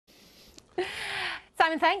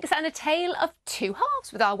Simon, thanks. And a tale of two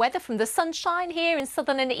halves with our weather, from the sunshine here in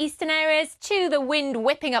southern and eastern areas to the wind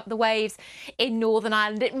whipping up the waves in Northern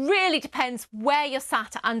Ireland. It really depends where you're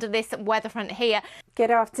sat under this weather front here.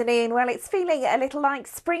 Good afternoon. Well, it's feeling a little like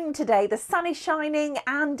spring today. The sun is shining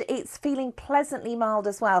and it's feeling pleasantly mild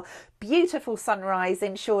as well. Beautiful sunrise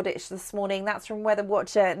in Shoreditch this morning. That's from weather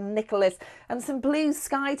watcher Nicholas. And some blue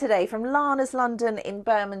sky today from Lana's London in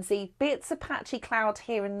Bermondsey. Bits of patchy cloud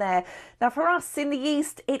here and there. Now for us in the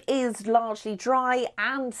east, it is largely dry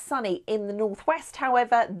and sunny. In the northwest,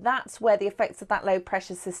 however, that's where the effects of that low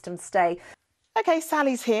pressure system stay. OK,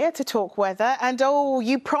 Sally's here to talk weather, and oh,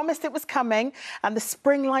 you promised it was coming, and the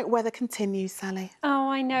spring-like weather continues, Sally. Oh,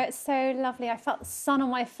 I know, it's so lovely. I felt the sun on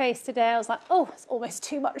my face today. I was like, oh, it's almost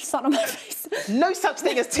too much sun on my face. No such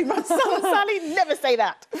thing as too much sun, Sally, never say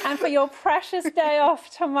that. And for your precious day off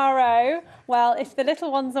tomorrow, well, if the little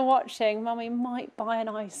ones are watching, Mummy might buy an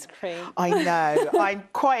ice cream. I know. I'm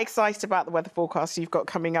quite excited about the weather forecast you've got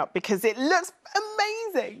coming up because it looks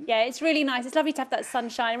amazing. Yeah, it's really nice. It's lovely to have that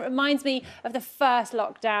sunshine. It reminds me of the first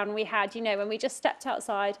lockdown we had, you know, when we just stepped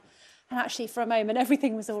outside and actually for a moment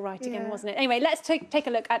everything was all right again, wasn't it? Anyway, let's take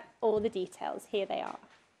a look at all the details. Here they are.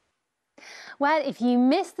 Well, if you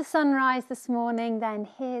missed the sunrise this morning, then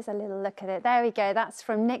here's a little look at it. There we go. That's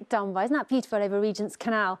from Nick Dunbar. Isn't that beautiful over Regent's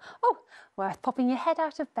Canal? Oh, worth popping your head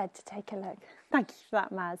out of bed to take a look. Thank you for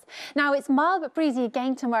that, Maz. Now, it's mild but breezy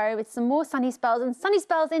again tomorrow with some more sunny spells and sunny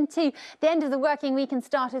spells into the end of the working week and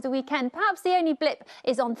start of the weekend. Perhaps the only blip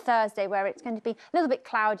is on Thursday, where it's going to be a little bit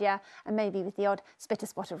cloudier and maybe with the odd spit or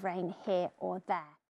spot of rain here or there.